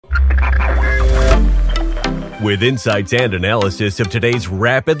with insights and analysis of today's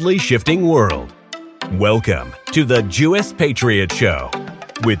rapidly shifting world. Welcome to the Jewish Patriot Show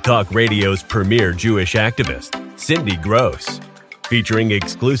with Talk Radio's premier Jewish activist, Cindy Gross, featuring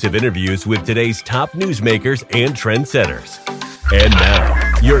exclusive interviews with today's top newsmakers and trendsetters. And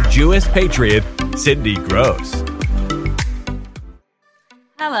now, your Jewish Patriot, Cindy Gross.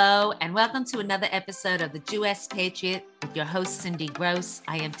 Hello, and welcome to another episode of the Jewish Patriot with your host, Cindy Gross.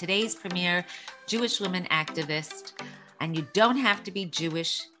 I am today's premier Jewish woman activist, and you don't have to be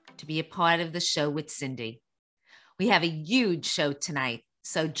Jewish to be a part of the show with Cindy. We have a huge show tonight,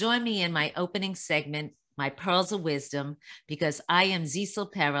 so join me in my opening segment, My Pearls of Wisdom, because I am Zisel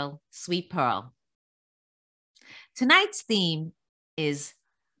Perel, Sweet Pearl. Tonight's theme is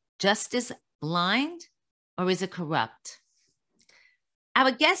justice blind or is it corrupt?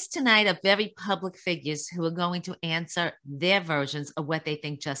 Our guests tonight are very public figures who are going to answer their versions of what they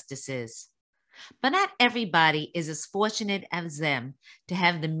think justice is. But not everybody is as fortunate as them to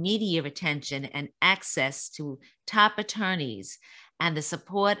have the media attention and access to top attorneys and the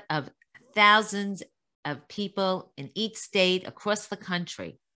support of thousands of people in each state across the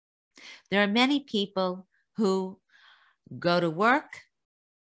country. There are many people who go to work,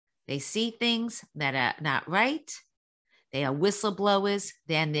 they see things that are not right, they are whistleblowers,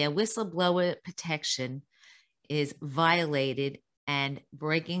 then their whistleblower protection is violated and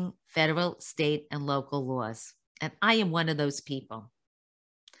breaking federal, state, and local laws. And I am one of those people.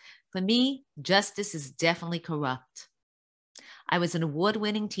 For me, justice is definitely corrupt. I was an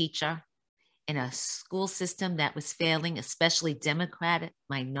award-winning teacher in a school system that was failing, especially Democratic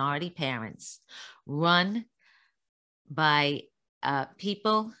minority parents, run by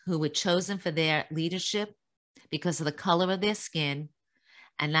people who were chosen for their leadership because of the color of their skin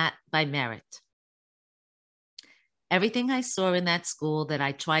and not by merit. Everything I saw in that school that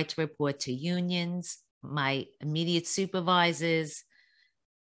I tried to report to unions, my immediate supervisors,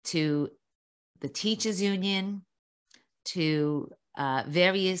 to the teachers union, to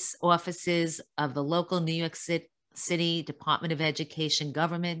various offices of the local New York City Department of Education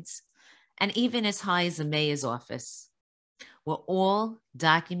governments, and even as high as the mayor's office, were all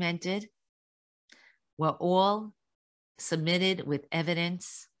documented, were all submitted with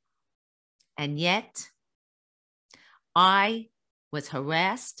evidence, and yet I was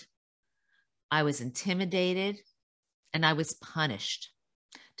harassed, I was intimidated, and I was punished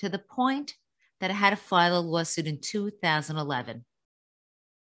to the point that I had to file a lawsuit in 2011.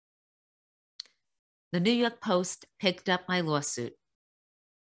 The New York Post picked up my lawsuit.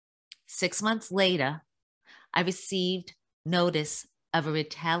 6 months later, I received notice of a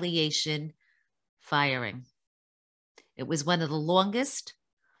retaliation firing. It was one of the longest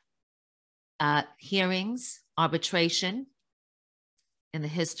hearings, arbitration in the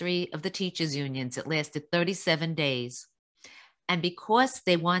history of the teachers' unions. It lasted 37 days. And because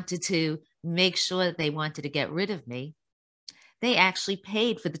they wanted to make sure that they wanted to get rid of me, they actually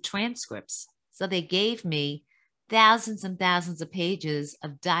paid for the transcripts. So they gave me thousands and thousands of pages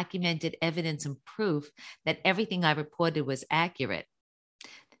of documented evidence and proof that everything I reported was accurate,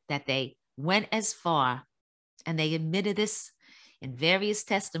 that they went as far, and they admitted this in various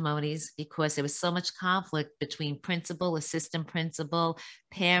testimonies because there was so much conflict between principal, assistant principal,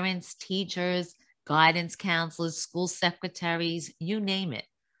 parents, teachers, guidance counselors, school secretaries, you name it.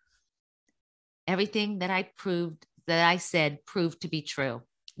 Everything that I said proved to be true.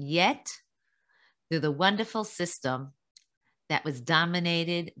 Yet, through the wonderful system that was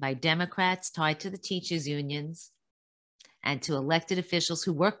dominated by Democrats tied to the teachers' unions and to elected officials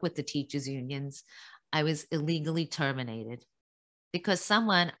who work with the teachers' unions, I was illegally terminated because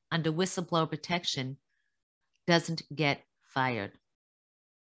someone under whistleblower protection doesn't get fired.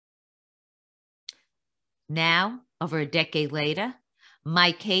 Now, over a decade later,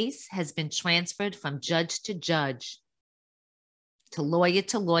 my case has been transferred from judge to judge, to lawyer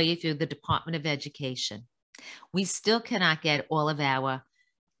through the Department of Education. We still cannot get all of our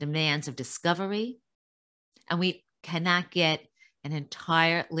demands of discovery, and we cannot get an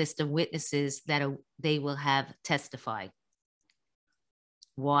entire list of witnesses that they will have testified.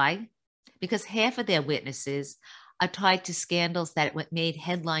 Why? Because half of their witnesses are tied to scandals that made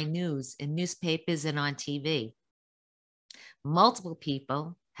headline news in newspapers and on TV. Multiple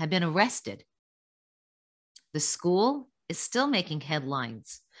people have been arrested. The school is still making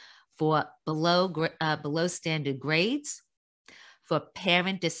headlines for below standard grades, for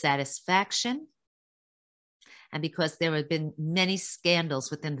parent dissatisfaction, and because there have been many scandals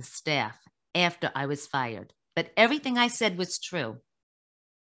within the staff after I was fired. But everything I said was true.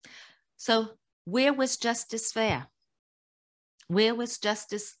 So where was justice fair? Where was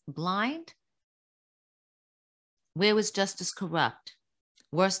justice blind? Where was justice corrupt?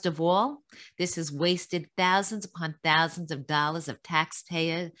 Worst of all, this has wasted thousands upon thousands of dollars of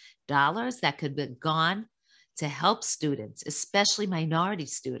taxpayer dollars that could be gone to help students, especially minority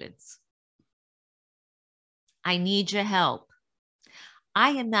students. I need your help.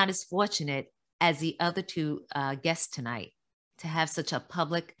 I am not as fortunate as the other two guests tonight to have such a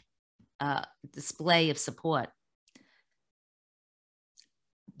public display of support.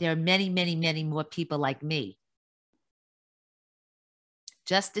 There are many, many, many more people like me.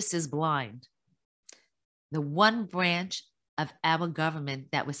 Justice is blind. The one branch of our government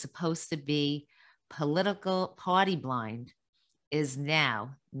that was supposed to be political party blind is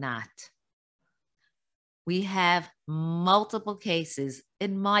now not. We have multiple cases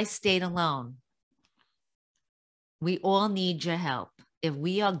in my state alone. We all need your help if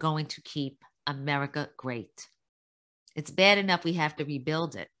we are going to keep America great. It's bad enough we have to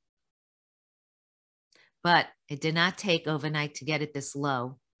rebuild it. But it did not take overnight to get it this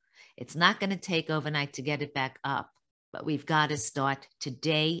low. It's not going to take overnight to get it back up, but we've got to start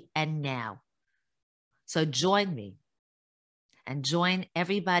today and now. So join me and join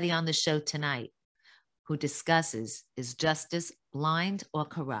everybody on the show tonight who discusses, is justice blind or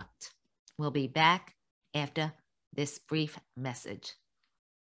corrupt? We'll be back after this brief message.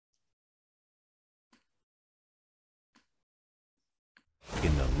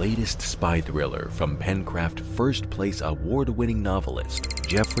 In the latest spy thriller from Pencraft first place award-winning novelist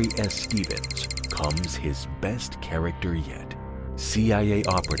Jeffrey S. Stevens comes his best character yet, CIA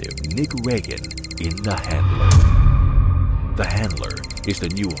operative Nick Reagan in The Handler. The Handler is the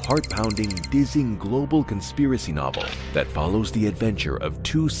new heart-pounding, dizzying global conspiracy novel that follows the adventure of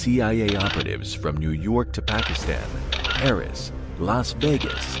two CIA operatives from New York to Pakistan, Paris, Las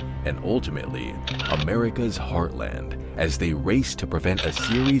Vegas, and ultimately America's heartland as they race to prevent a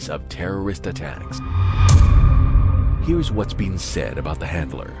series of terrorist attacks. Here's what's being said about The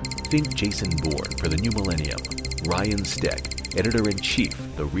Handler. Think Jason Bourne for the new millennium. Ryan Steck,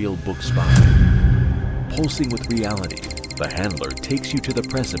 editor-in-chief, The Real Book Spy. Pulsing with reality, The Handler takes you to the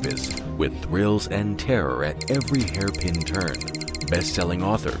precipice with thrills and terror at every hairpin turn. Best-selling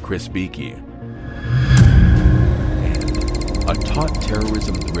author Chris Beakey. And a taut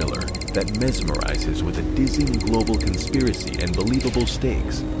terrorism thriller that mesmerizes with a dizzying global conspiracy and believable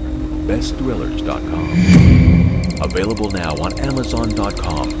stakes. BestThrillers.com. Available now on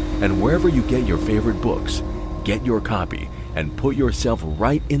Amazon.com and wherever you get your favorite books. Get your copy and put yourself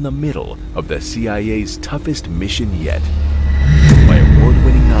right in the middle of the CIA's toughest mission yet. By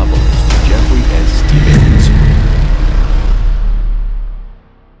award-winning novelist Jeffrey S. Stevens.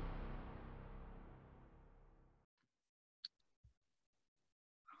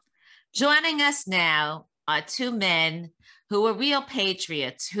 Joining us now are two men who are real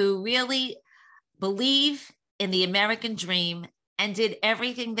patriots, who really believe in the American dream and did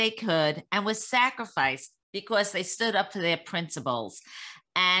everything they could and was sacrificed because they stood up for their principles.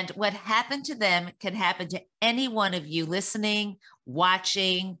 And what happened to them can happen to any one of you listening,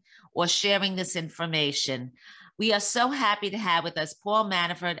 watching, or sharing this information. We are so happy to have with us Paul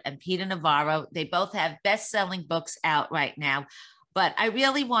Manafort and Peter Navarro. They both have best-selling books out right now. But I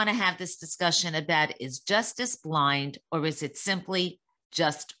really want to have this discussion about, is justice blind or is it simply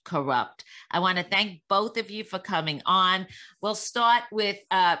just corrupt? I want to thank both of you for coming on. We'll start with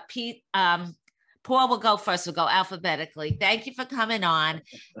Pete. Paul will go first. We'll go alphabetically. Thank you for coming on.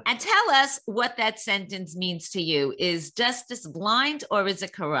 And tell us what that sentence means to you. Is justice blind or is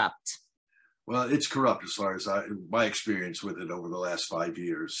it corrupt? Well, it's corrupt as far as my experience with it over the last 5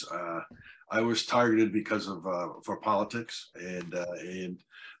 years. I was targeted because of for politics, and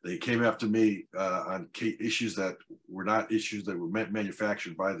they came after me on issues that were not issues that were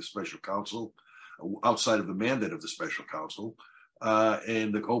manufactured by the special counsel, outside of the mandate of the special counsel.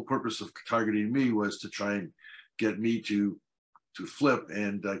 And the whole purpose of targeting me was to try and get me to flip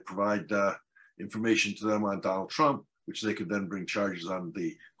and provide information to them on Donald Trump, which they could then bring charges on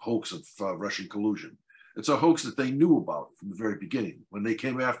the hoax of Russian collusion. It's a hoax that they knew about from the very beginning. When they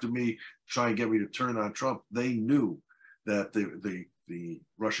came after me, trying to get me to turn on Trump, they knew that the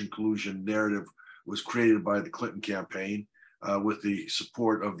Russian collusion narrative was created by the Clinton campaign with the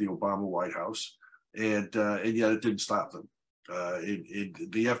support of the Obama White House, and yet it didn't stop them.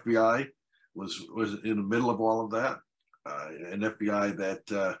 The FBI was in the middle of all of that, an FBI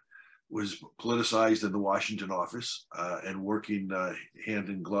that was politicized in the Washington office and working hand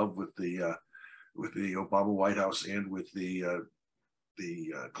in glove with the Obama White House and with the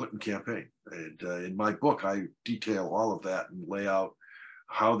Clinton campaign. And in my book, I detail all of that and lay out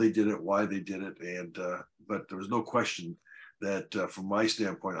how they did it, why they did it, and but there was no question that from my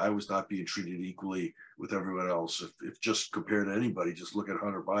standpoint, I was not being treated equally with everyone else. If just compared to anybody, just look at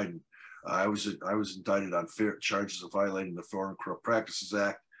Hunter Biden. I was indicted on charges of violating the Foreign Corrupt Practices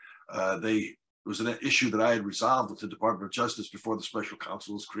Act. It was an issue that I had resolved with the Department of Justice before the special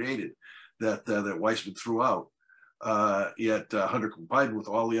counsel was created, that Weissman threw out. Yet Hunter Biden, with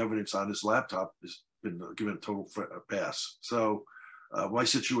all the evidence on his laptop, has been given a total pass. So my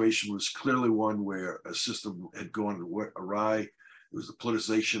situation was clearly one where a system had gone awry. It was the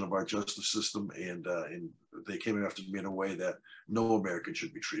politicization of our justice system, and they came after me in a way that no American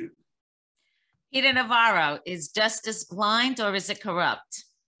should be treated. Peter Navarro, is justice blind or is it corrupt?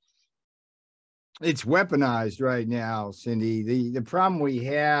 It's weaponized right now, Cindy. The problem we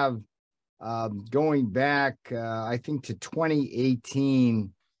have going back, I think, to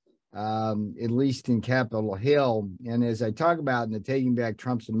 2018, at least in Capitol Hill, and as I talk about in the Taking Back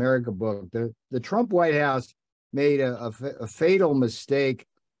Trump's America book, the Trump White House made a fatal mistake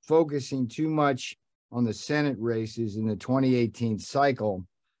focusing too much on the Senate races in the 2018 cycle,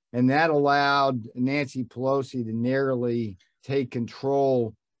 and that allowed Nancy Pelosi to narrowly take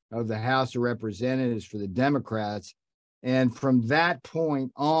control of the House of Representatives for the Democrats. And from that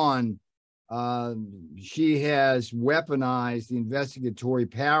point on, she has weaponized the investigatory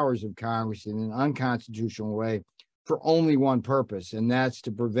powers of Congress in an unconstitutional way for only one purpose, and that's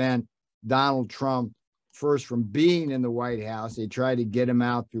to prevent Donald Trump first from being in the White House. They tried to get him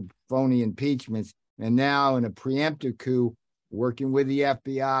out through phony impeachments, and now in a preemptive coup, working with the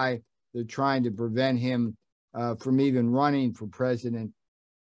FBI, they're trying to prevent him from even running for president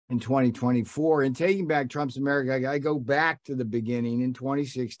in 2024. And Taking Back Trump's America, I go back to the beginning in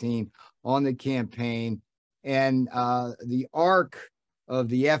 2016 on the campaign, and the arc of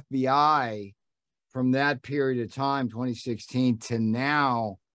the FBI from that period of time, 2016 to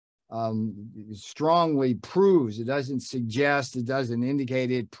now, strongly proves, it doesn't suggest, it doesn't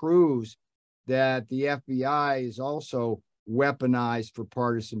indicate, it proves that the FBI is also weaponized for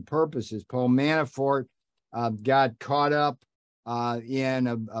partisan purposes. Paul Manafort got caught up in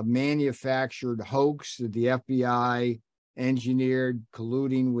a manufactured hoax that the FBI engineered,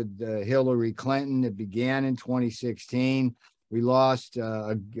 colluding with Hillary Clinton. It began in 2016. We lost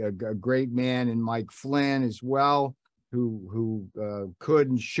a great man in Mike Flynn as well, who could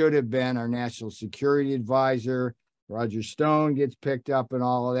and should have been our national security advisor. Roger Stone gets picked up and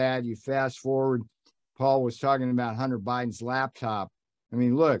all of that. You fast forward, Paul was talking about Hunter Biden's laptop. I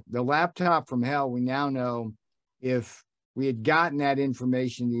mean, look, the laptop from hell, we now know if we had gotten that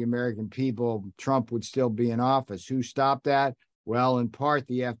information to the American people, Trump would still be in office. Who stopped that? Well, in part,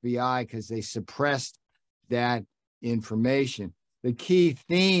 the FBI, because they suppressed that information. The key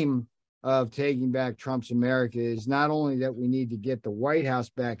theme of Taking Back Trump's America is not only that we need to get the White House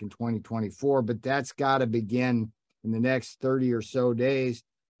back in 2024, but that's got to begin in the next 30 or so days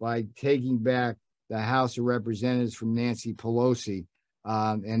by taking back the House of Representatives from Nancy Pelosi.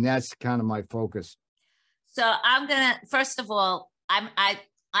 And that's kind of my focus. So I'm gonna, first of all, I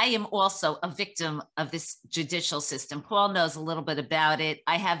am also a victim of this judicial system. Paul knows a little bit about it.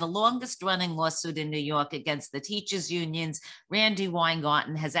 I have the longest running lawsuit in New York against the teachers unions. Randy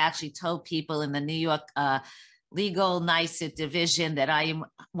Weingarten has actually told people in the New York legal NYSET division that I am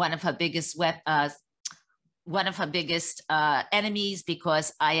one of her biggest enemies,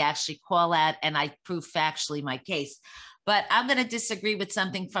 because I actually call out and I prove factually my case. But I'm going to disagree with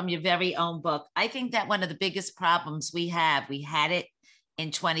something from your very own book. I think that one of the biggest problems we had it in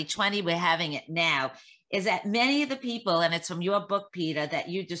 2020, we're having it now, is that many of the people, and it's from your book, Peter, that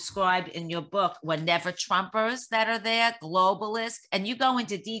you described in your book, were never Trumpers that are there, globalists. And you go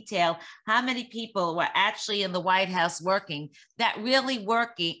into detail how many people were actually in the White House working that really were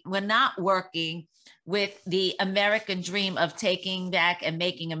not working with the American dream of taking back and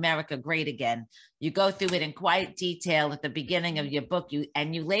making America great again. You go through it in quite detail at the beginning of your book,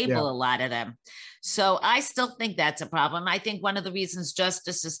 and you label a lot of them. So I still think that's a problem. I think one of the reasons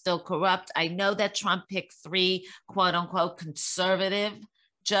justice is still corrupt, I know that Trump picked 3 quote unquote conservative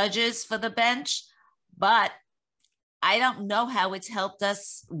judges for the bench, but I don't know how it's helped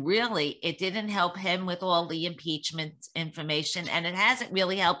us, really. It didn't help him with all the impeachment information, and it hasn't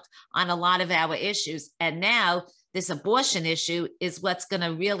really helped on a lot of our issues. And now this abortion issue is what's going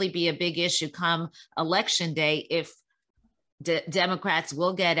to really be a big issue come election day, if Democrats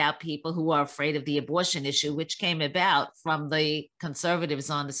will get out people who are afraid of the abortion issue, which came about from the conservatives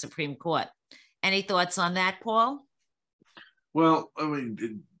on the Supreme Court. Any thoughts on that, Paul? Well, I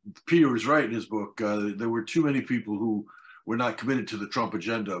mean, Peter was right in his book. There were too many people who were not committed to the Trump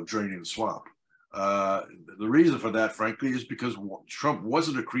agenda of draining the swamp. The reason for that, frankly, is because Trump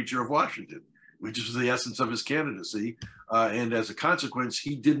wasn't a creature of Washington. which is the essence of his candidacy. And as a consequence,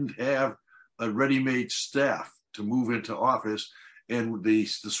 he didn't have a ready-made staff to move into office. And the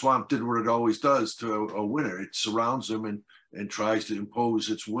swamp did what it always does to a winner. It surrounds him and tries to impose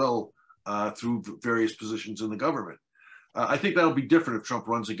its will through various positions in the government. I think that'll be different if Trump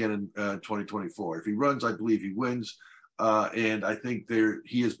runs again in 2024. If he runs, I believe he wins. And I think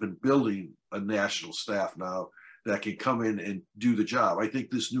he has been building a national staff now that can come in and do the job. I think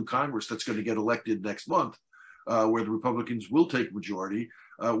this new Congress that's going to get elected next month, where the Republicans will take majority,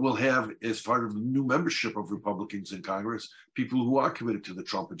 will have, as part of the new membership of Republicans in Congress, people who are committed to the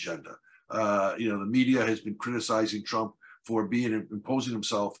Trump agenda. The media has been criticizing Trump for imposing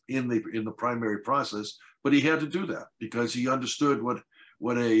himself in the primary process, but he had to do that because he understood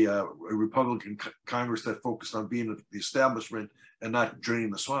what a Republican Congress that focused on being the establishment and not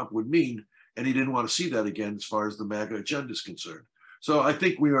draining the swamp would mean. And he didn't want to see that again as far as the MAGA agenda is concerned. So I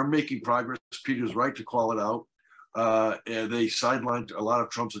think we are making progress. Peter's right to call it out. And they sidelined a lot of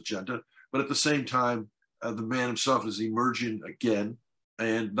Trump's agenda, but at the same time, the man himself is emerging again.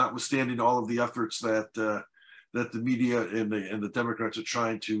 And notwithstanding all of the efforts that the media and the Democrats are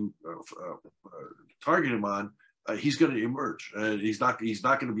trying to target him on, he's going to emerge. He's not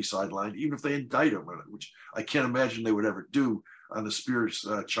going to be sidelined, even if they indict him, which I can't imagine they would ever do on the spurious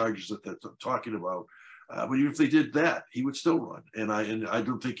charges that they're talking about. But even if they did that, he would still run. And I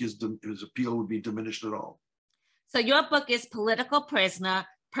don't think his appeal would be diminished at all. So your book is Political Prisoner,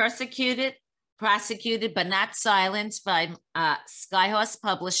 Persecuted, Prosecuted, but Not Silenced by Skyhorse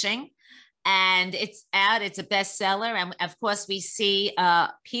Publishing. And it's out, it's a bestseller. And of course, we see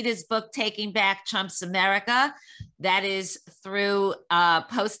Peter's book, Taking Back Trump's America. That is through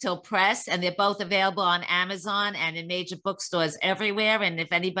Post Hill Press, and they're both available on Amazon and in major bookstores everywhere. And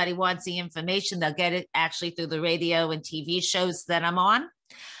if anybody wants the information, they'll get it actually through the radio and TV shows that I'm on.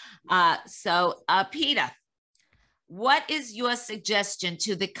 Peter, what is your suggestion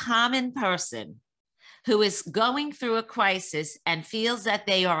to the common person who is going through a crisis and feels that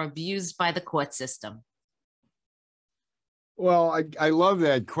they are abused by the court system? Well, I love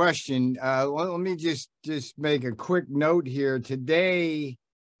that question. Let me just make a quick note here. Today,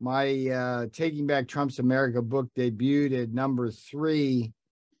 my Taking Back Trump's America book debuted at number 3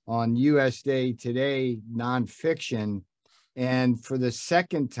 on USA Today nonfiction. And for the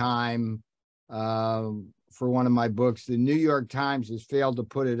second time, for one of my books, the New York Times has failed to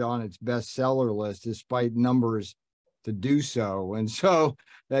put it on its bestseller list, despite numbers to do so. And so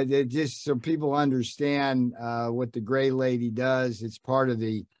just so people understand what the gray lady does, it's part of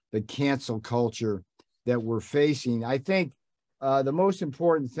the cancel culture that we're facing. I think the most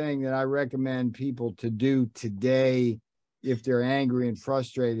important thing that I recommend people to do today, if they're angry and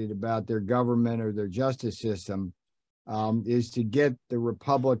frustrated about their government or their justice system, is to get the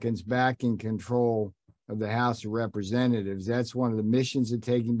Republicans back in control of the House of Representatives. That's one of the missions of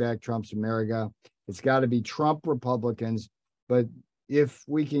Taking Back Trump's America. It's got to be Trump Republicans. But if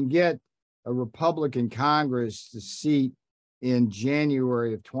we can get a Republican Congress to seat in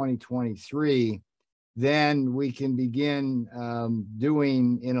January of 2023, then we can begin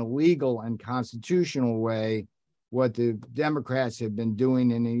doing in a legal and constitutional way what the Democrats have been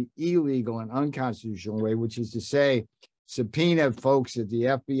doing in an illegal and unconstitutional way, which is to say, subpoena folks at the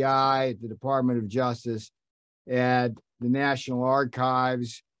FBI, at the Department of Justice, at the National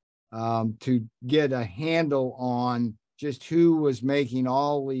Archives, to get a handle on just who was making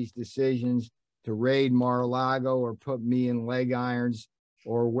all these decisions to raid Mar-a-Lago or put me in leg irons,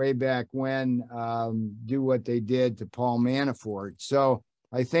 or way back when do what they did to Paul Manafort. So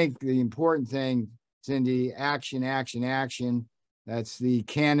I think the important thing, Cindy, action, action, action. That's the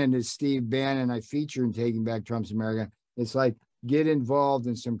canon that Steve Bannon I feature in Taking Back Trump's America. It's like, get involved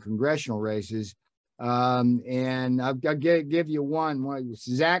in some congressional races. And I'll give you one.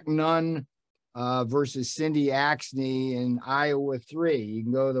 Zach Nunn versus Cindy Axne in Iowa 3. You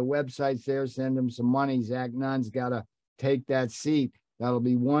can go to the websites there, send them some money. Zach Nunn's got to take that seat. That'll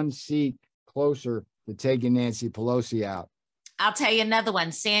be one seat closer to taking Nancy Pelosi out. I'll tell you another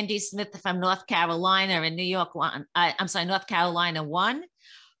one. Sandy Smith from North Carolina in North Carolina 1,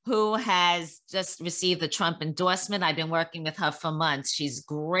 who has just received the Trump endorsement. I've been working with her for months. She's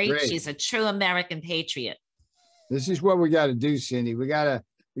great. She's a true American patriot. This is what we got to do, Cindy. We got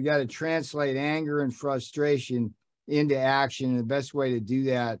to translate anger and frustration into action. And the best way to do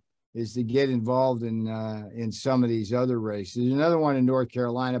that is to get involved in some of these other races. There's another one in North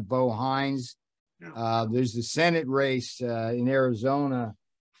Carolina, Bo Hines. There's the Senate race in Arizona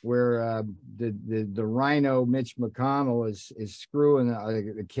where the rhino Mitch McConnell is screwing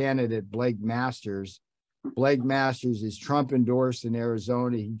the candidate Blake Masters. Blake Masters is Trump endorsed in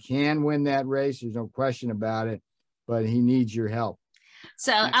Arizona. He can win that race. There's no question about it, but he needs your help.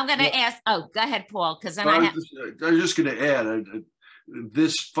 So I'm going to ask, go ahead, Paul, because then I was just going to add,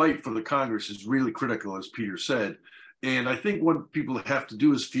 this fight for the Congress is really critical, as Peter said. And I think what people have to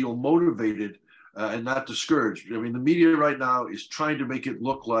do is feel motivated and not discouraged. I mean, the media right now is trying to make it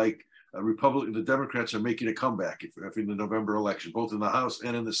look like the Democrats are making a comeback in the November election, both in the House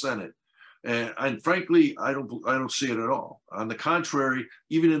and in the Senate. And frankly, I don't see it at all. On the contrary,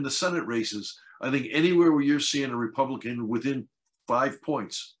 even in the Senate races, I think anywhere where you're seeing a Republican within 5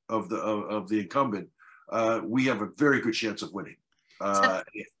 points of the incumbent, we have a very good chance of winning.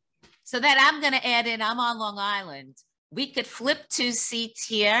 So that I'm going to add in, I'm on Long Island. We could flip 2 seats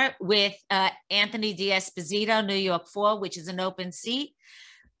here with Anthony D'Esposito, New York 4, which is an open seat.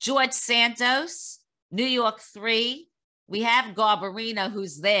 George Santos, New York 3. We have Garbarino,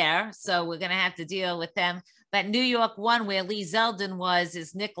 who's there, so we're going to have to deal with them. But New York 1, where Lee Zeldin was,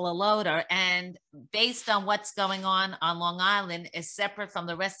 is Nicola Loader. And based on what's going on Long Island, is separate from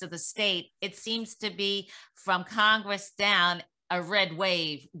the rest of the state, it seems to be from Congress down a red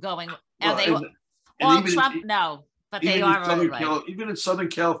wave going. Are they all Trump? No, but they are all right. Even in Southern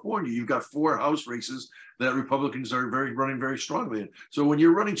California, you've got 4 House races that Republicans are running very strongly in. So when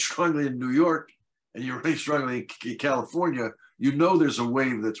you're running strongly in New York and you're running strongly in California, you know there's a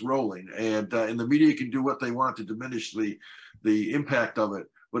wave that's rolling, and the media can do what they want to diminish the impact of it,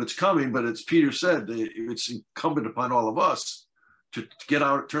 but it's coming. But as Peter said, it's incumbent upon all of us to get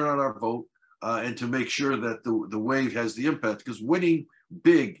out, turn on our vote, and to make sure that the wave has the impact, because winning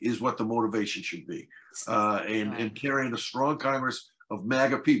big is what the motivation should be, and carrying a strong Congress of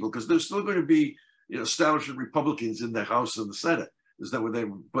MAGA people, because there's still going to be establishment Republicans in the House and the Senate. Is that what they?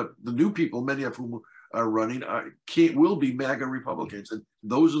 But the new people, many of whom are running, will be MAGA Republicans, and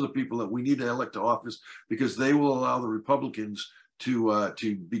those are the people that we need to elect to office, because they will allow the Republicans to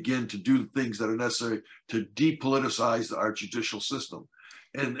begin to do things that are necessary to depoliticize our judicial system.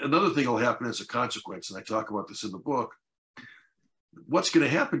 And another thing will happen as a consequence, and I talk about this in the book. What's going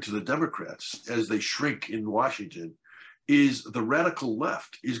to happen to the Democrats as they shrink in Washington is the radical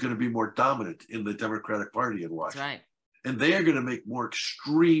left is going to be more dominant in the Democratic Party in Washington. That's right. And they are going to make more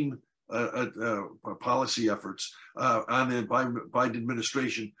extreme policy efforts on the Biden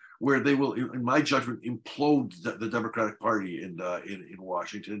administration, where they will, in my judgment, implode the Democratic Party in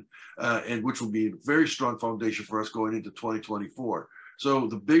Washington, and which will be a very strong foundation for us going into 2024. So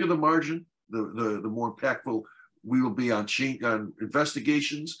the bigger the margin, the more impactful we will be on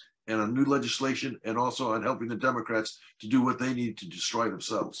investigations and on new legislation, and also on helping the Democrats to do what they need to destroy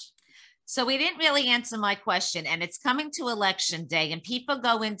themselves. So we didn't really answer my question, and it's coming to election day, and people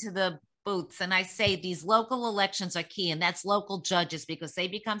go into the booths, and I say these local elections are key, and that's local judges, because they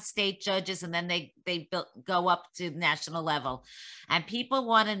become state judges, and then they go up to the national level. And people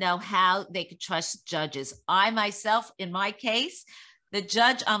want to know how they could trust judges. I myself, in my case, the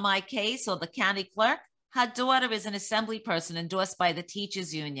judge on my case, or the county clerk, her daughter is an assembly person endorsed by the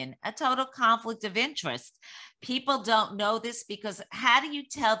teachers union, a total conflict of interest. People don't know this, because how do you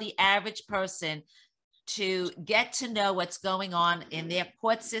tell the average person to get to know what's going on in their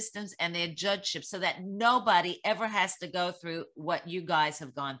court systems and their judgeships, so that nobody ever has to go through what you guys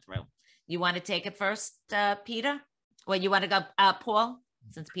have gone through? You want to take it first, Peter? Or you want to go, Paul,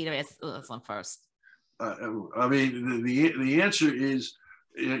 since Peter asked this one first? I mean, the answer is,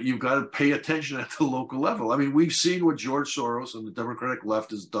 you've got to pay attention at the local level. I mean, we've seen what George Soros and the Democratic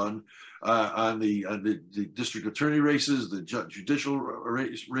left has done on the district attorney races, the judicial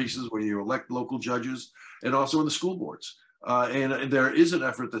races where you elect local judges, and also in the school boards. And there is an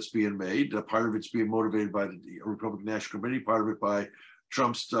effort that's being made. Part of it's being motivated by the Republican National Committee, part of it by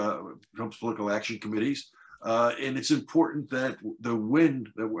Trump's political action committees. And it's important that the wind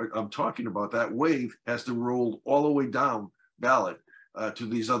that I'm talking about, that wave, has to roll all the way down ballot to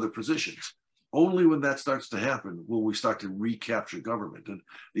these other positions. Only when that starts to happen will we start to recapture government. And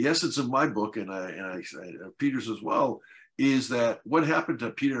the essence of my book, and Peter's as well, is that what happened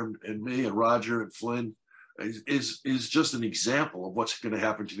to Peter and me and Roger and Flynn is just an example of what's going to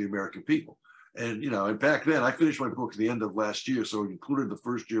happen to the American people. And and back then, I finished my book at the end of last year, so it included the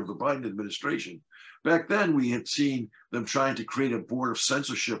first year of the Biden administration. Back then, we had seen them trying to create a board of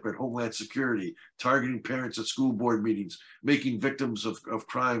censorship at Homeland Security, targeting parents at school board meetings, making victims of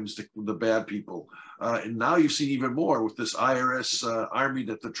crimes the bad people. And now you've seen even more with this IRS army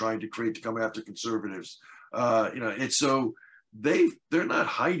that they're trying to create to come after conservatives. And so they're not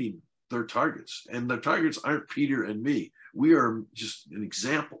hiding their targets, and their targets aren't Peter and me. We are just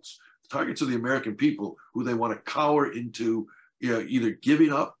examples. The targets are the American people, who they want to cower into either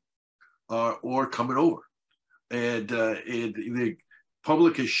giving up or coming over. and the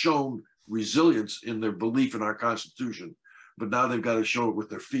public has shown resilience in their belief in our Constitution, but now they've got to show it with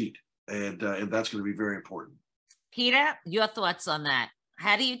their feet, and that's going to be very important. Peter, your thoughts on that?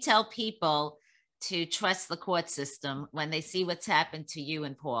 How do you tell people to trust the court system when they see what's happened to you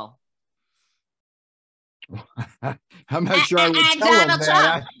and Paul? I'm not sure I would tell them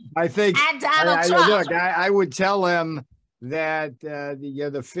that. I think look, I would tell them that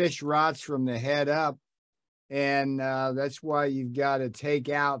the fish rots from the head up, and that's why you've got to take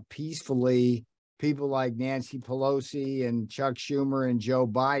out peacefully people like Nancy Pelosi and Chuck Schumer and Joe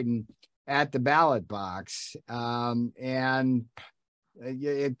Biden at the ballot box. And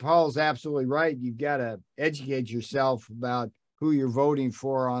Paul's absolutely right. You've got to educate yourself about who you're voting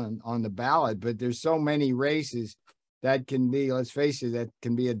for on the ballot, but there's so many races that can be, let's face it, that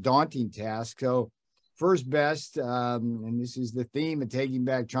can be a daunting task. So first best, and this is the theme of Taking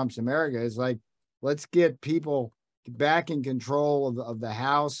Back Trump's America, is like, let's get people back in control of the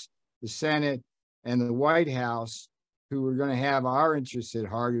House, the Senate, and the White House, who are going to have our interests at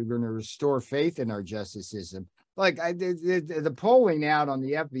heart, who are going to restore faith in our justice system. Like the polling out on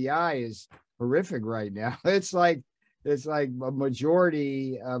the FBI is horrific right now. It's like a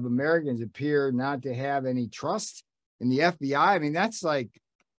majority of Americans appear not to have any trust in the FBI. I mean, that's like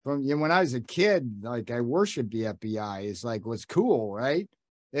from when I was a kid, like I worshiped the FBI. It's like what's cool, right?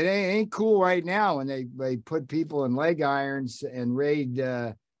 It ain't cool right now when they put people in leg irons and raid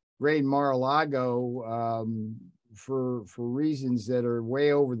Mar-a-Lago for reasons that are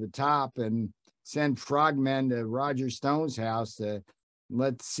way over the top, and send frogmen to Roger Stone's house to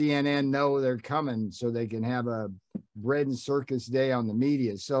let CNN know they're coming so they can have a bread and circus day on the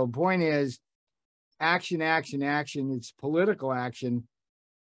media. So point is, action, action, action. It's political action.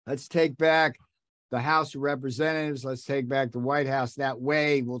 Let's take back the House of Representatives. Let's take back the White House. That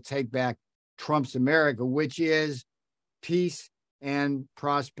way we'll take back Trump's America, which is peace and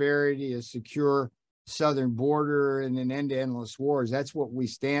prosperity, a secure southern border, and an end to endless wars. That's what we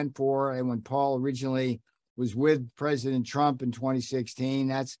stand for. And when Paul originally was with President Trump in 2016,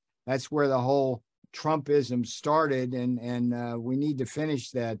 that's where the whole Trumpism started, and we need to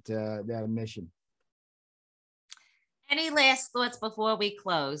finish that mission. Any last thoughts before we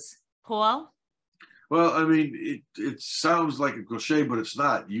close, Paul? Well, I mean, it sounds like a cliche, but it's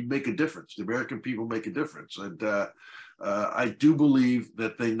not. You make a difference. The American people make a difference, and I do believe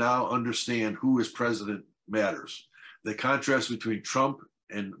that they now understand who is president matters. The contrast between Trump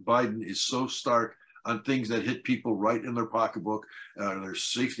and Biden is so stark on things that hit people right in their pocketbook, their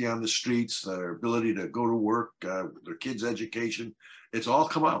safety on the streets, their ability to go to work, their kids' education. It's all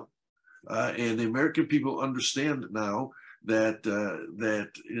come out. And the American people understand now that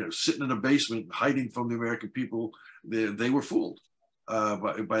sitting in a basement hiding from the American people, they were fooled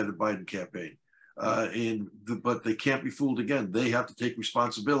by the Biden campaign. But they can't be fooled again. They have to take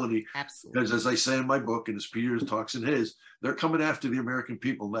responsibility. Absolutely. Because as I say in my book, and as Peter talks in his, they're coming after the American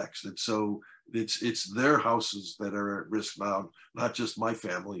people next. And so it's their houses that are at risk now, not just my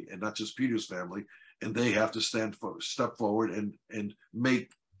family and not just Peter's family. And they have to step forward and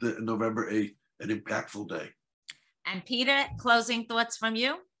make the November 8th an impactful day. And Peter, closing thoughts from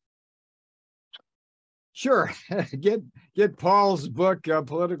you? Sure. Get Paul's book,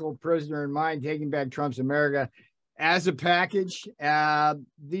 Political Prisoner in Mind, Taking Back Trump's America, as a package.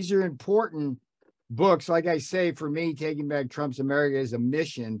 These are important books. Like I say, for me, Taking Back Trump's America is a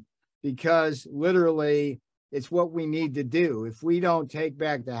mission, because literally it's what we need to do. If we don't take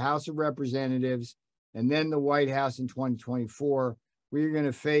back the House of Representatives and then the White House in 2024, we're going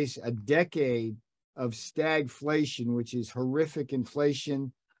to face a decade of stagflation, which is horrific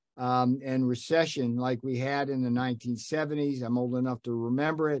inflation and recession like we had in the 1970s. I'm old enough to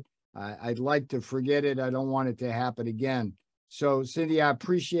remember it. I'd like to forget it. I don't want it to happen again. So, Cindy, I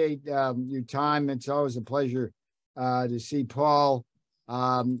appreciate your time. It's always a pleasure to see Paul.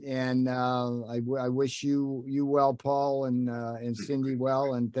 And I wish you well, Paul, and Cindy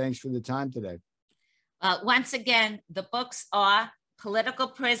well, and thanks for the time today. Once again, the books are Political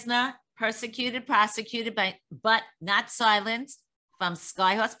Prisoner, Persecuted, Prosecuted, but Not Silenced, from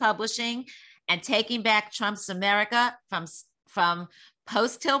Skyhorse Publishing, and Taking Back Trump's America from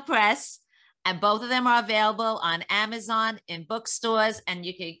Post Hill Press. And both of them are available on Amazon, in bookstores, and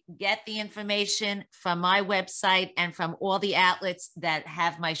you can get the information from my website and from all the outlets that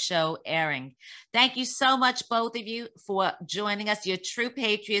have my show airing. Thank you so much, both of you, for joining us. You're true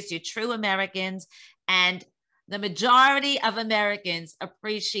patriots, you're true Americans, and the majority of Americans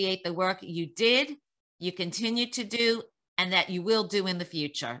appreciate the work you did, you continue to do, and that you will do in the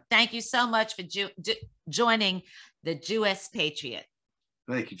future. Thank you so much for joining the Jewish Patriot.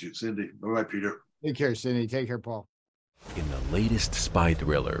 Thank you, Cindy. Bye-bye, Peter. Take care, Cindy. Take care, Paul. In the latest spy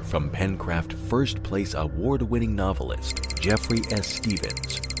thriller from Pencraft first place award-winning novelist Jeffrey S.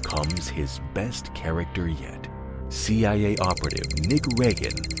 Stevens comes his best character yet, CIA operative Nick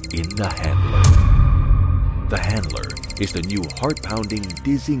Reagan in The Handler. The Handler is the new heart-pounding,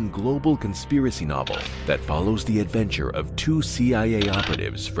 dizzying global conspiracy novel that follows the adventure of two CIA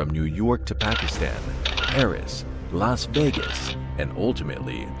operatives from New York to Pakistan, Paris, Las Vegas, and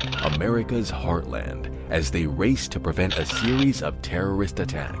ultimately America's heartland as they race to prevent a series of terrorist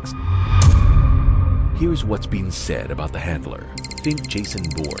attacks. Here's what's being said about The Handler. Think Jason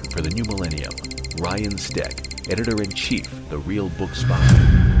Bourne for the new millennium. Ryan Steck, editor-in-chief, The Real Book Spy.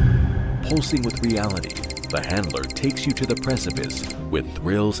 Pulsing with reality, The Handler takes you to the precipice with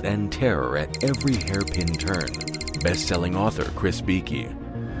thrills and terror at every hairpin turn. Best-selling author Chris Beakey.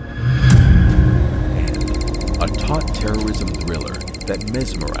 And a taut terrorism thriller that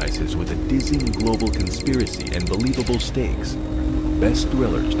mesmerizes with a dizzying global conspiracy and believable stakes.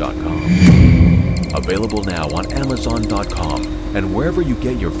 BestThrillers.com. Available now on Amazon.com and wherever you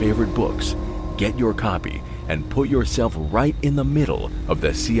get your favorite books. Get your copy and put yourself right in the middle of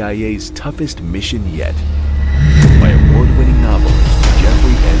the CIA's toughest mission yet. By award-winning novelist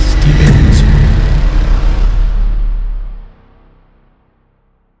Jeffrey S. Stevens.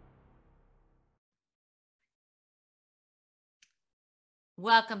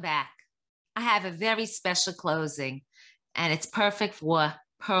 Welcome back. I have a very special closing, and it's perfect for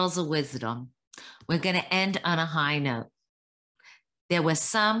Pearls of Wisdom. We're going to end on a high note. There were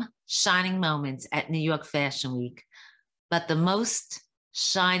some shining moments at New York Fashion Week, but the most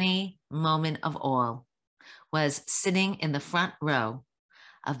shiny moment of all was sitting in the front row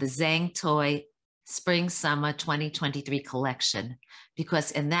of the Zang Toi Spring-Summer 2023 collection,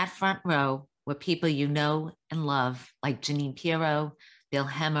 because in that front row were people you know and love, like Janine Pirro, Bill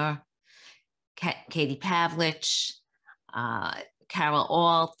Hemmer, Katie Pavlich, Carol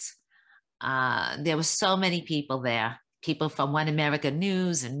Alt. There were so many people there, people from One America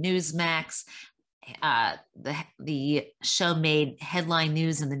News and Newsmax. The show made headline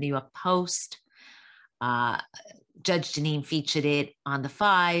news in the New York Post. Judge Janine featured it on The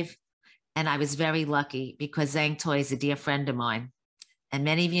Five, and I was very lucky because Zang Toi is a dear friend of mine. And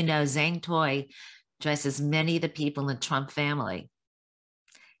many of you know Zang Toi dresses many of the people in the Trump family.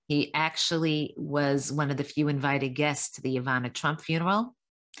 He actually was one of the few invited guests to the Ivana Trump funeral,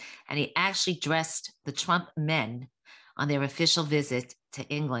 and he actually dressed the Trump men on their official visit to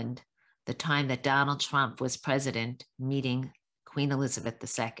England, the time that Donald Trump was president, meeting Queen Elizabeth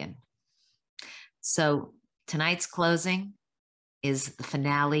II. So tonight's closing is the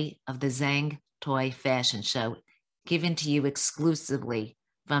finale of the Zang Toi fashion show, given to you exclusively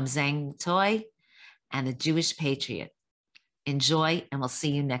from Zang Toi and the Jewish Patriot. Enjoy, and we'll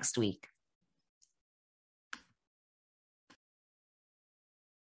see you next week.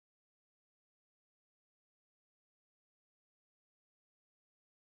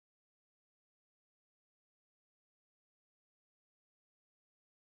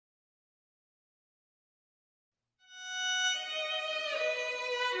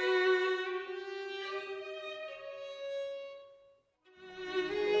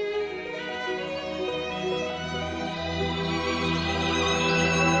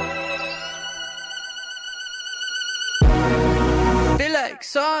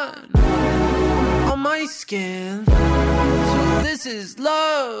 Sun on my skin, so this is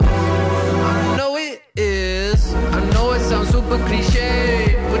love. I know it is. I know it sounds super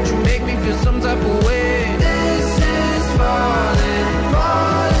cliche, but you make me feel some type of way. This is falling,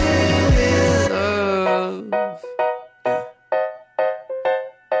 falling in love.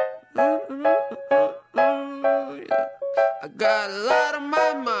 Yeah. I got a lot on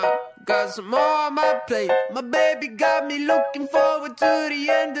my mind, got some more on my plate. My baby got me looking forward to the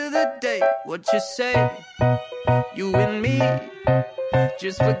end of the day. What you say? You and me,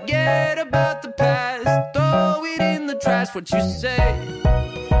 just forget about the past, throw it in the trash. What you say?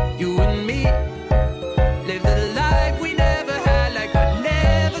 You and me, live the life we never had, like we're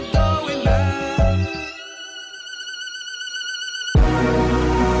never going back.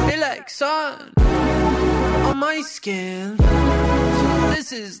 Feel like sun on my skin, so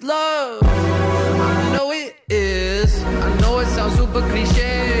this is love. I know it is. I know it sounds super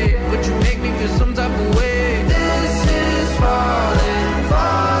cliche, but you make me feel some type of way. This is falling,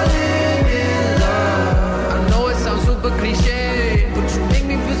 falling in love. I know it sounds super cliche, but you make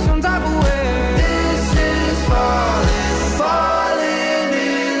me feel some type of way. This is falling, falling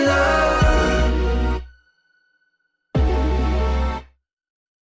in love.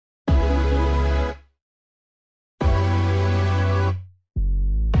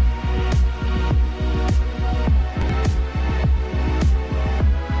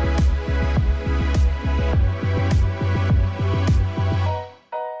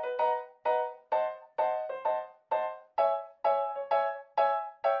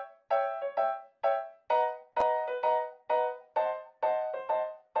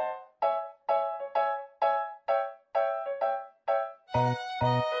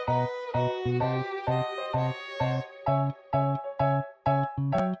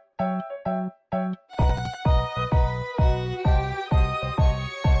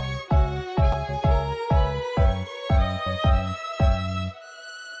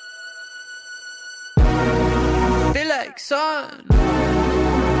 Feel like sun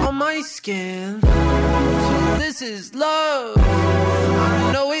on my skin. So this is love.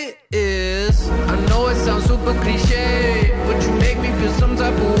 I know it is. I know it sounds super cliche, but you make me feel some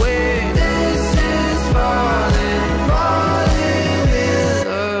type of way. This is falling, falling in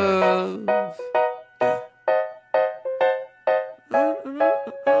love.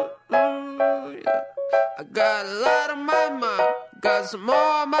 Yeah. I got a lot on my mind. Got some more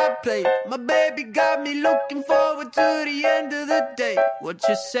on my plate. My baby got me looking forward to the end of the day. What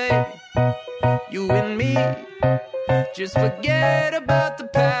you say? You and me. Just forget about the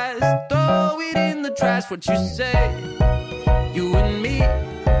past. Throw it in the trash. What you say? You and me.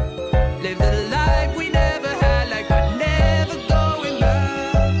 Live the life we never had, like we're never going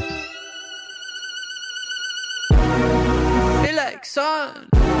back. Feel like sun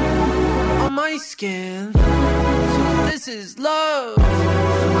on my skin. This is love.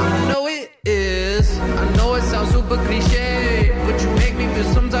 I know it is. I know it sounds super cliche, but you make me feel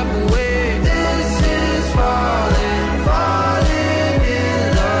some type of way. This is falling, falling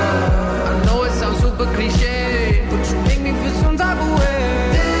in love. I know it sounds super cliche, but you make me feel some type of way.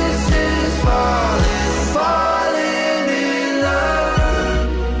 This is falling, falling in love.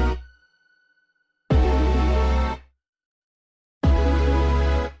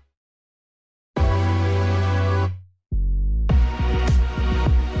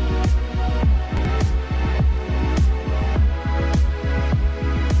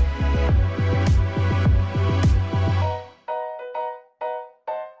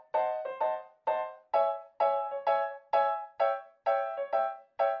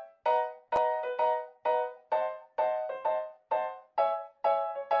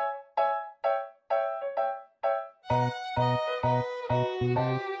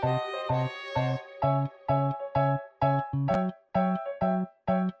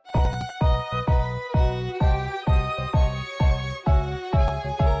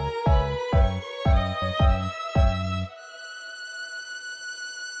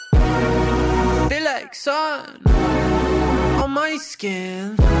 Feel like sun on my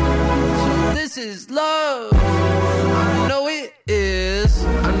skin. So this is love. I know it is.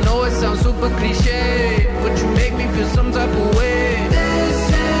 I know it sounds super cliche, but you make me feel some type of way.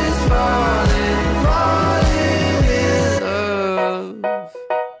 This is falling, falling in love.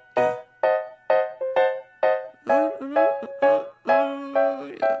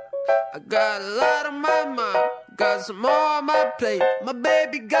 Yeah. I got a lot on my mind. Got some more on my plate. My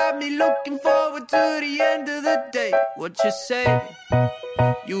baby got me looking forward to the end of the day. What you say?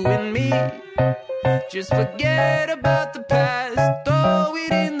 You and me. Just forget about the past. Throw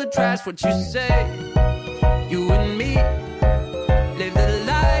it in the trash. What you say? You and me. Live the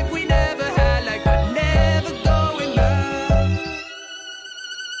life we never had, like we're never going back.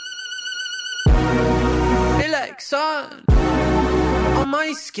 Feel like sun on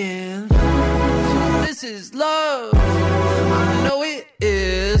my skin. This is love. I know it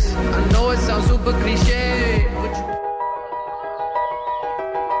is. I know it sounds super cliche, but you...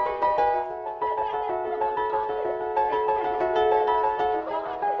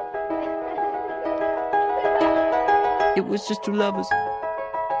 It was just two lovers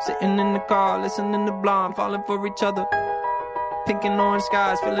sitting in the car, listening to Blonde, falling for each other. Pink and orange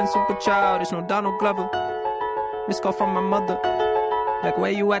skies, feeling super childish. No Donald Glover. Missed call from my mother. Like,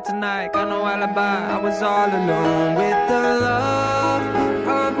 where you at tonight? Got no alibi. I was all alone with the love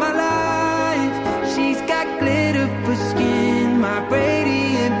of my life. She's got glitter for skin, my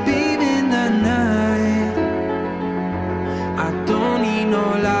radiant beam in the night. I don't need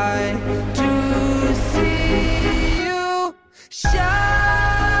no light to see you shine.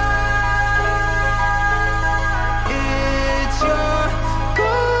 It's your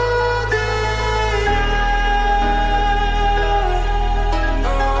golden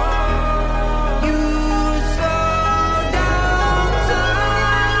hour. You slow down time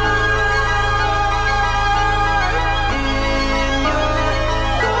in your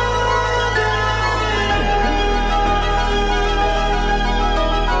golden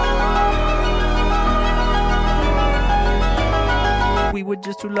hour. We were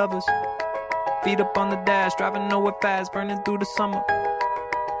just two lovers. Feet up on the dash, driving nowhere fast, burning through the summer.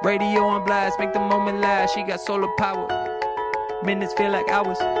 Radio on blast, make the moment last. She got solar power. Minutes feel like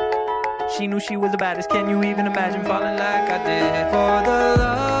hours. She knew she was the baddest. Can you even imagine falling like I did? For the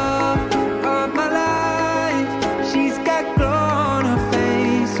love of my life, she's got glow on her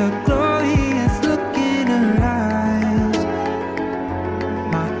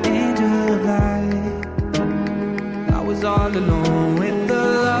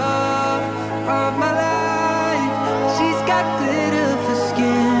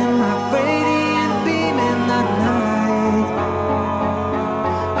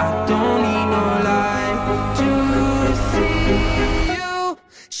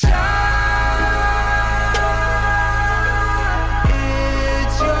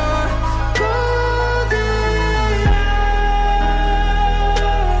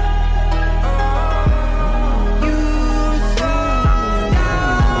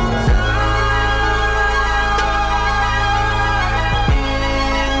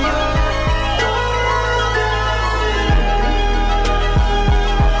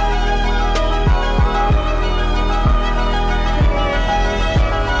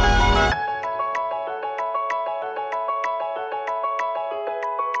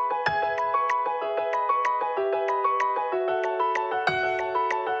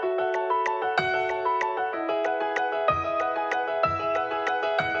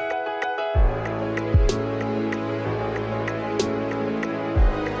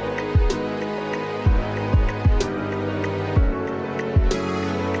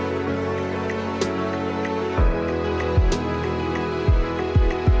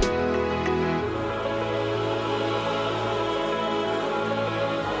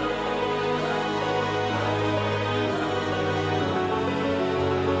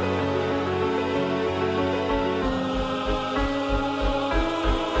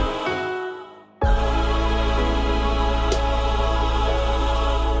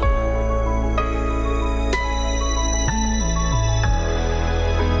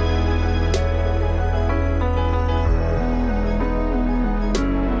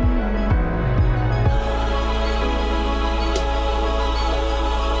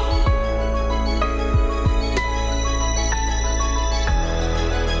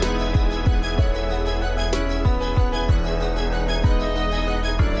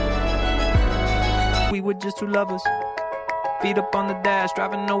lovers. Feet up on the dash,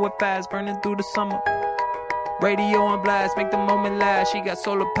 driving nowhere fast, burning through the summer. Radio on blast, make the moment last. She got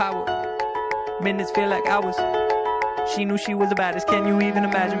solar power. Minutes feel like hours. She knew she was the baddest. Can you even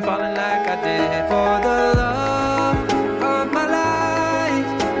imagine falling like I did? For the love of my life,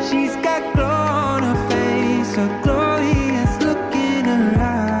 she's got glow on her face, a glorious look in her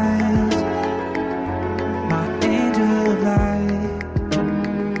eyes. My angel of light.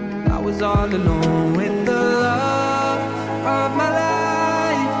 I was all alone with the love of my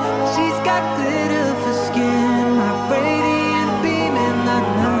life. She's got glitter for skin, my radiant beam in the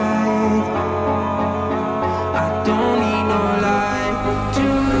night. I don't need no light to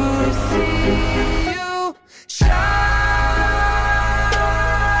see you shine.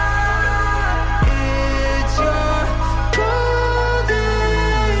 It's your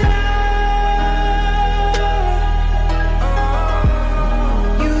golden hour.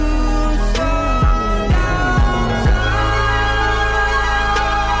 You saw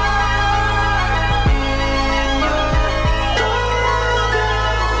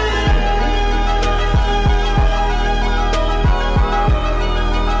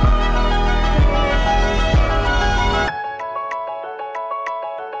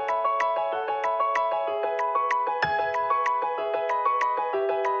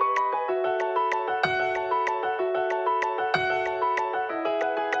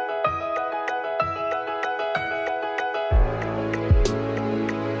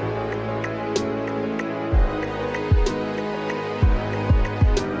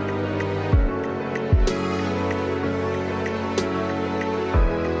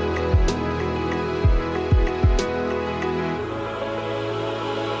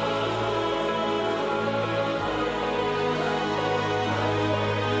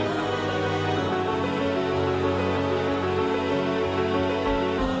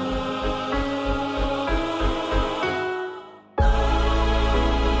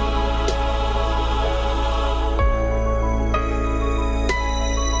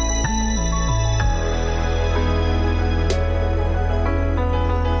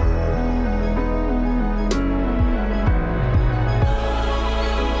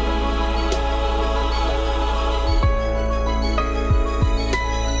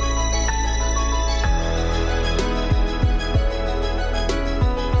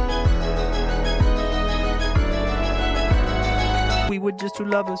we were just two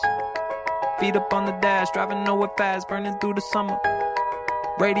lovers. Feet up on the dash, driving nowhere fast, burning through the summer.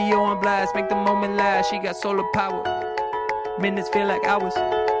 Radio on blast, make the moment last. She got solar power. Minutes feel like hours.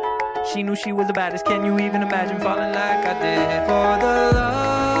 She knew she was the baddest. Can you even imagine falling like I did? For the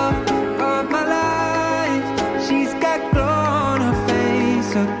love of my life, she's got glow on her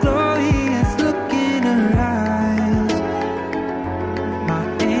face, a glorious look in her eyes. My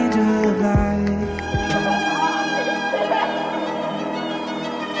angel of light.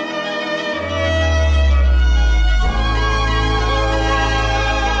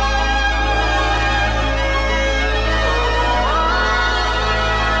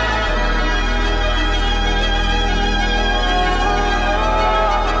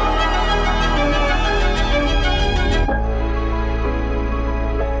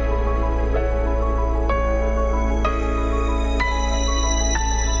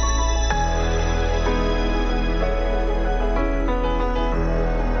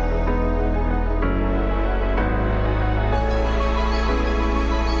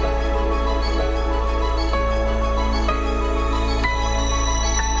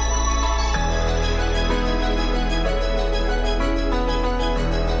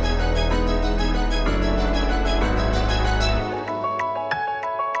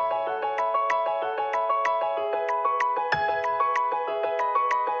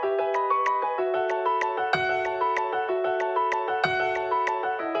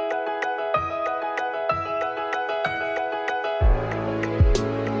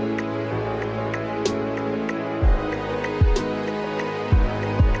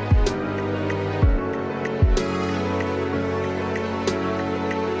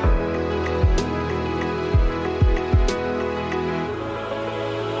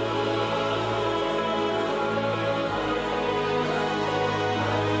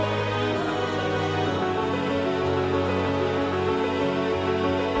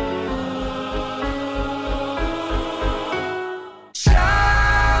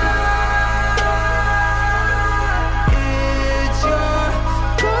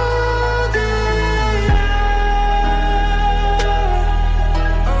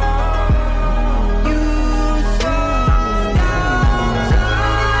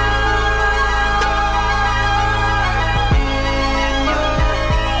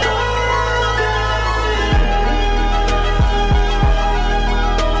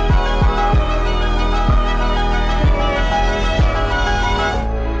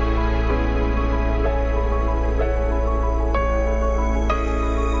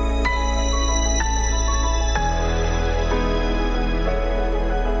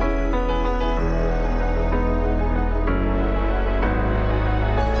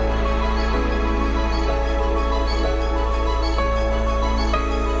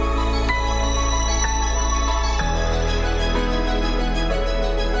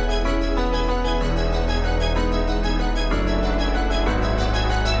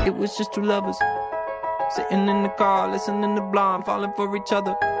 it's just two lovers sitting in the car, listening to Blonde, falling for each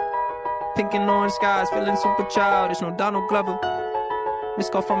other. Pink and orange skies, feeling super childish. No Donald Glover.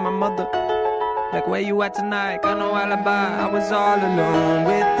 Missed call from my mother. Like, where you at tonight? Got no alibi. I was all alone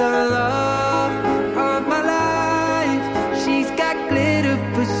with the love of my life. She's got glitter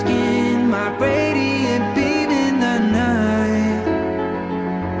for skin, my radiant beam in the night.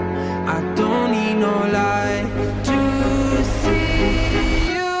 I don't need no light to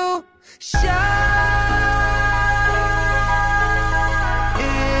see you shine.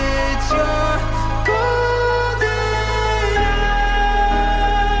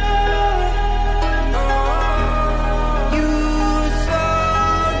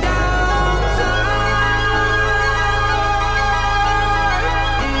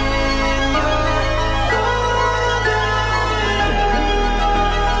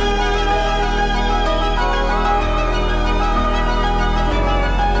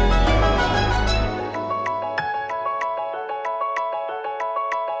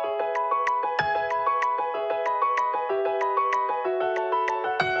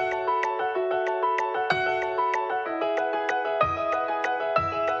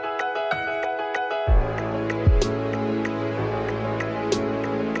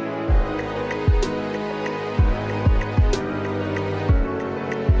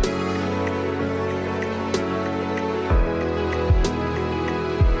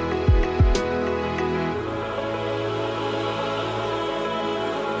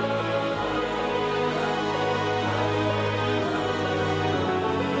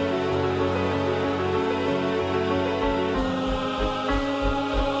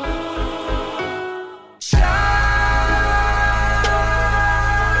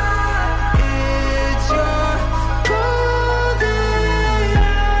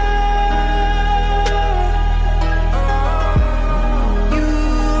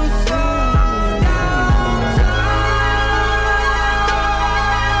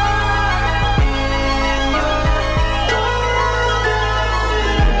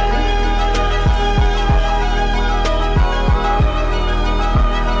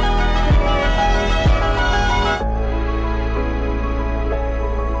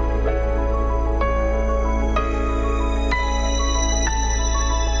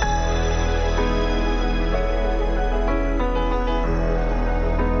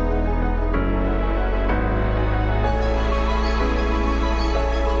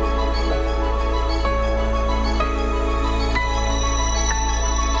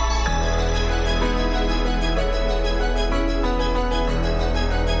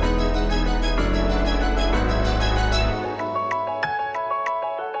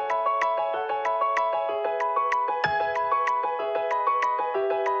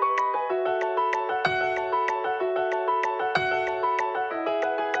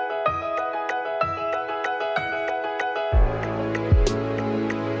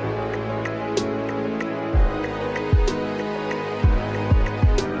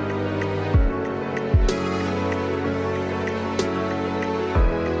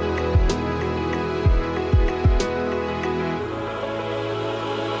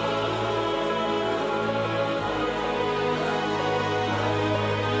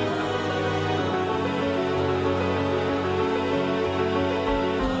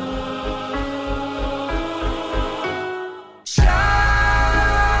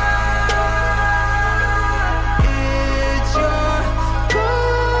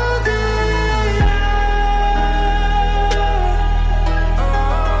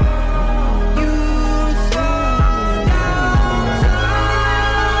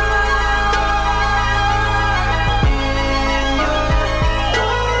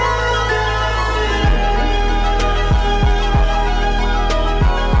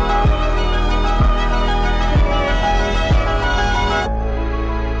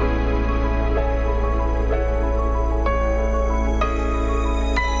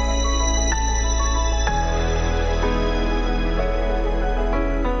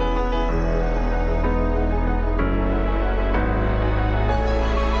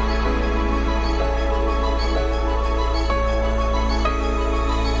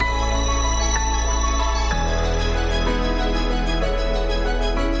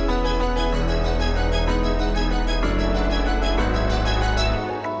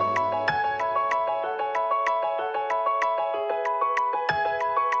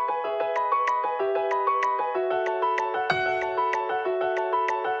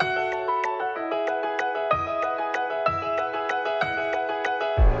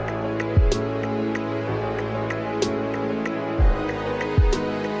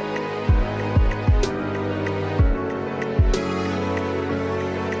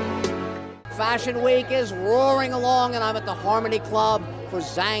 Fashion Week is roaring along, and I'm at the Harmony Club for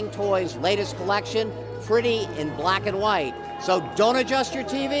Zang Toi's latest collection, Pretty in Black and White. So don't adjust your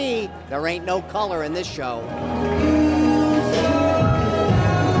TV. There ain't no color in this show.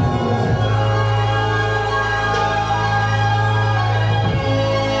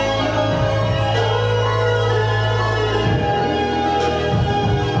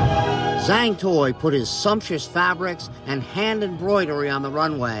 Zang Toi put his sumptuous fabrics and hand embroidery on the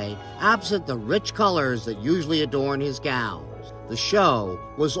runway, absent the rich colors that usually adorn his gowns. The show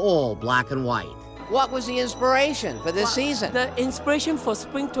was all black and white. What was the inspiration for this season? The inspiration for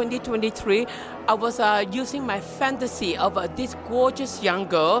spring 2023, I was using my fantasy of this gorgeous young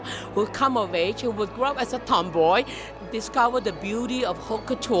girl who come of age, who would grow up as a tomboy, discover the beauty of haute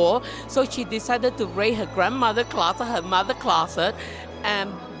couture. So she decided to raid her grandmother's closet, her mother's closet,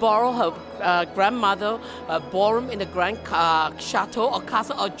 and borrow her grandmother ballroom in the Grand Chateau or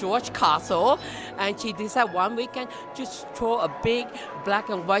Castle or George Castle. And she decided one weekend just throw a big black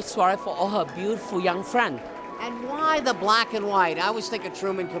and white soiree for all her beautiful young friends. And why the black and white? I always think of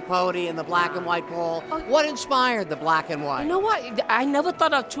Truman Capote and the black and white ball. What inspired the black and white? You know what? I never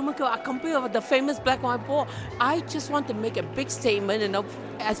thought of Truman Capote. I compared with the famous black and white ball. I just want to make a big statement,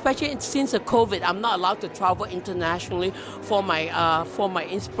 especially since the COVID, I'm not allowed to travel internationally for my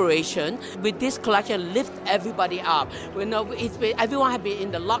inspiration. With this collection, lift everybody up. Everyone has been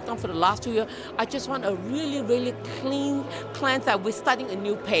in the lockdown for the last 2 years. I just want a really, really clean cleanse that we're starting a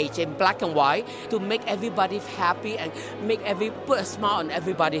new page in black and white to make everybody happy and put a smile on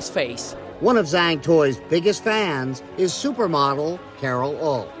everybody's face. One of Zang Toi's biggest fans is supermodel Carol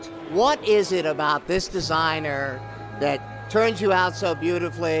Alt. What is it about this designer that turns you out so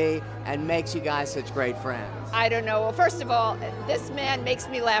beautifully and makes you guys such great friends? I don't know. Well, first of all, this man makes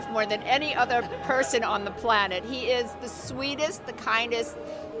me laugh more than any other person on the planet. He is the sweetest, the kindest,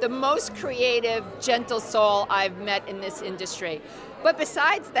 the most creative, gentle soul I've met in this industry. But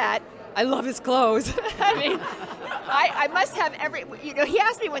besides that, I love his clothes. I mean, I must have he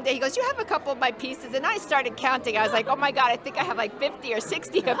asked me one day, he goes, you have a couple of my pieces? And I started counting. I was like, oh my God, I think I have like 50 or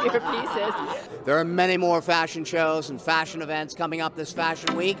 60 of your pieces. There are many more fashion shows and fashion events coming up this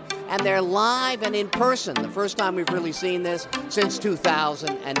Fashion Week, and they're live and in person. The first time we've really seen this since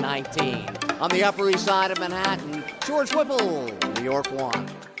 2019. On the Upper East Side of Manhattan, George Whipple, New York 1.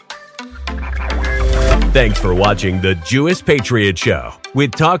 Thanks for watching The Jewish Patriot Show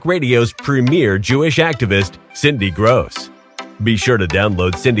with Talk Radio's premier Jewish activist, Cindy Gross. Be sure to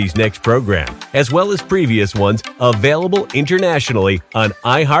download Cindy's next program, as well as previous ones available internationally on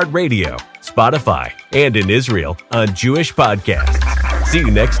iHeartRadio, Spotify, and in Israel on Jewish Podcasts. See you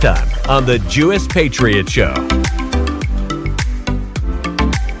next time on The Jewish Patriot Show.